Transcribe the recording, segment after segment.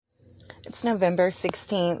It's November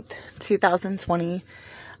 16th, 2020.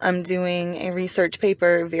 I'm doing a research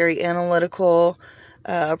paper, very analytical,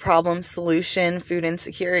 problem solution, food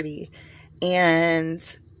insecurity. And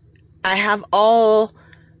I have all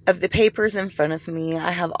of the papers in front of me.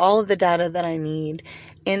 I have all of the data that I need.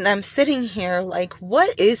 And I'm sitting here like,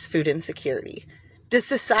 what is food insecurity? Does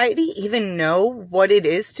society even know what it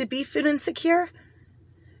is to be food insecure?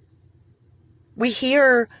 We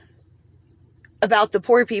hear about the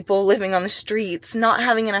poor people living on the streets, not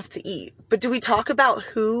having enough to eat. But do we talk about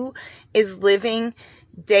who is living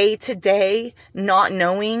day to day, not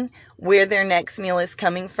knowing where their next meal is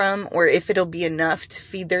coming from or if it'll be enough to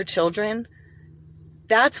feed their children?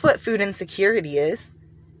 That's what food insecurity is.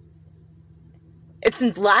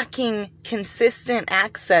 It's lacking consistent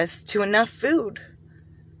access to enough food.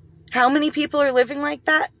 How many people are living like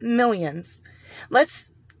that? Millions.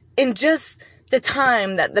 In just the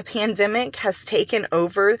time that the pandemic has taken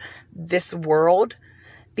over this world,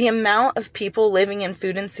 the amount of people living in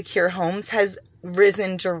food insecure homes has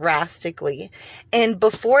risen drastically. And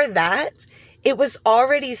before that, it was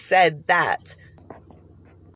already said that